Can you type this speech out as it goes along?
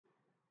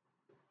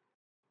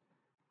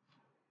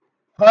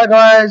Hi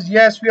guys,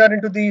 yes, we are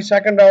into the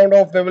second round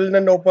of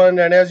Wimbledon Open,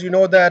 and as you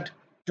know that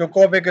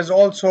Djokovic is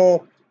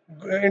also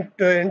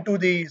into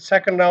the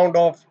second round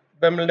of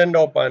Wimbledon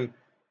Open.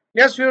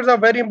 Yes, here's a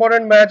very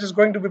important match is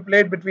going to be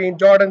played between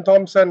Jordan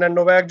Thompson and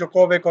Novak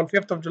Djokovic on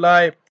 5th of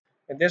July.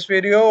 In this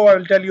video, I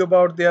will tell you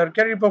about their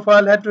career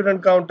profile, head-to-head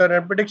encounter,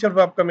 and prediction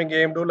for upcoming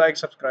game. Do like,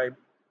 subscribe.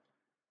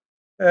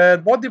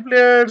 Both the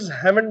players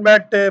haven't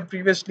met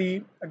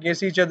previously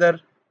against each other,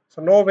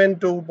 so no win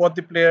to both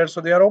the players,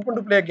 so they are open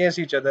to play against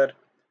each other.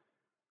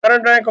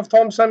 Current rank of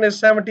Thompson is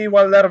 70,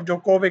 while that of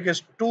Djokovic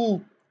is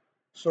 2.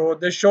 So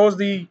this shows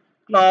the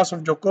class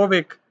of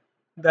Djokovic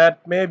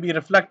that may be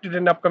reflected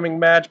in upcoming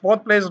match.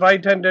 Both plays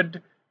right-handed,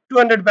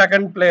 200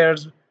 backhand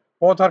players.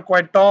 Both are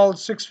quite tall,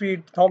 6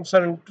 feet.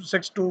 Thompson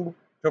 6'2".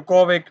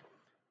 Djokovic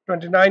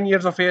 29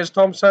 years of age.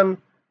 Thompson,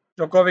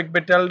 Djokovic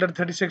bit elder,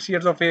 36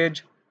 years of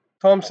age.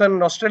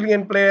 Thompson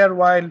Australian player,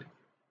 while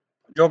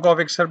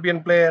Djokovic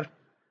Serbian player.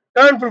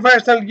 Turn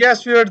professional,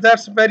 yes, viewers,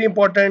 that's very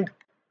important.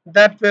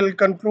 That will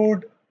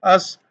conclude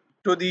us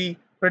to the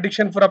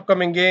prediction for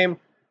upcoming game.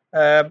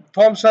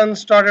 Thompson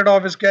started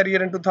off his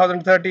career in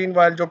 2013,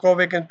 while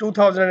Djokovic in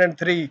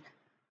 2003.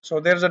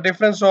 So there's a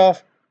difference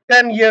of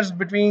 10 years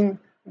between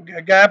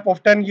a gap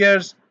of 10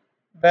 years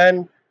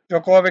when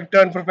Djokovic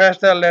turned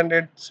professional, and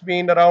it's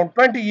been around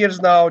 20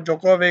 years now.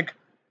 Djokovic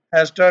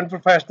has turned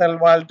professional,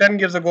 while 10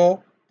 years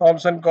ago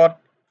Thompson got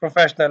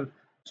professional.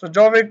 So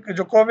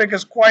Djokovic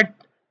is quite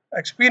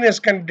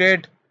experienced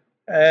candidate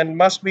and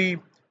must be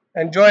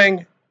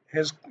enjoying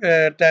his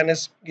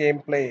tennis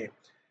gameplay.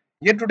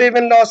 Yet today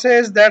win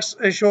losses, this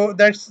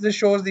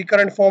shows the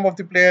current form of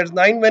the players.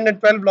 9 win and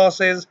 12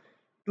 losses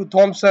to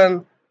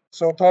Thompson.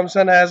 So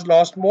Thompson has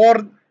lost more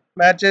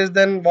matches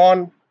than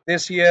won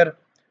this year,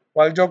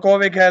 while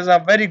Djokovic has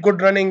a very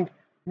good running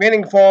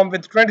winning form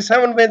with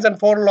 27 wins and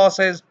 4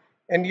 losses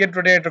in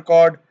year-to-date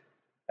record.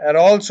 And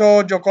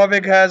also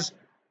Djokovic has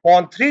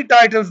won 3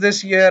 titles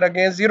this year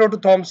against 0 to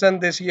Thompson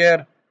this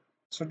year.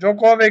 So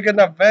Djokovic in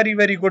a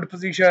very good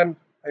position,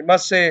 I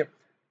must say.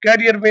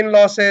 Career win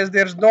losses,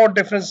 there's no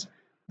difference.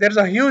 There's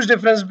a huge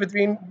difference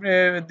between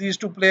these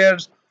two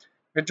players.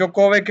 With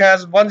Djokovic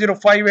has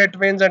 1058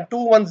 wins and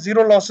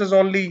 210 losses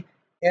only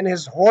in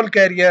his whole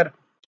career,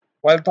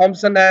 while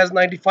Thompson has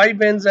 95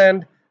 wins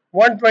and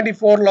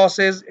 124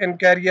 losses in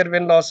career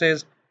win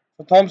losses.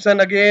 So Thompson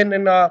again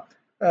in a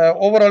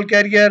overall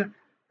career,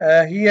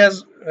 he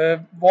has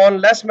won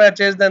less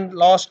matches than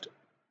lost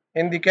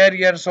in the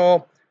career.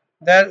 So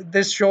that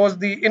this shows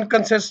the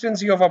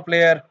inconsistency of a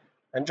player.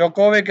 And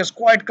Djokovic is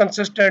quite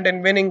consistent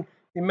in winning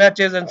the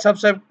matches and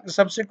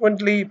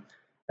subsequently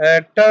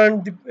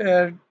turned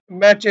the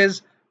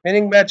matches,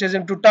 winning matches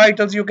into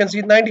titles. You can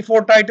see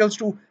 94 titles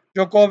to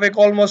Djokovic,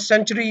 almost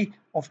century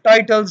of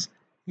titles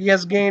he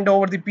has gained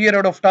over the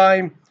period of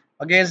time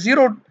against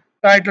 0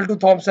 title to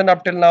Thompson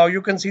up till now.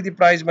 You can see the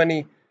prize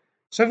money.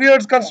 So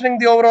viewers, considering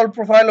the overall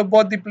profile of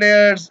both the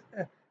players,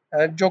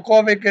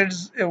 Djokovic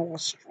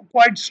is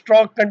quite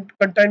strong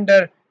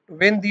contender to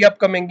win the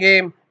upcoming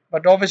game.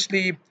 But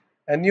obviously,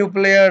 new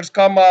players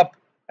come up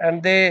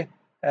and they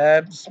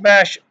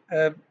smash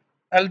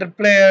elder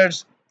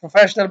players,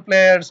 professional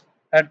players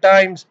at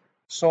times.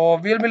 So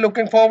we'll be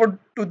looking forward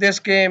to this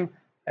game,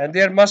 and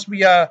there must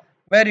be a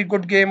very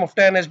good game of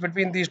tennis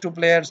between these two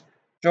players.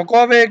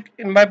 Djokovic,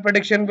 in my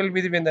prediction, will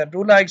be the winner.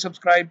 Do like,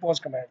 subscribe,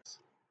 post comments.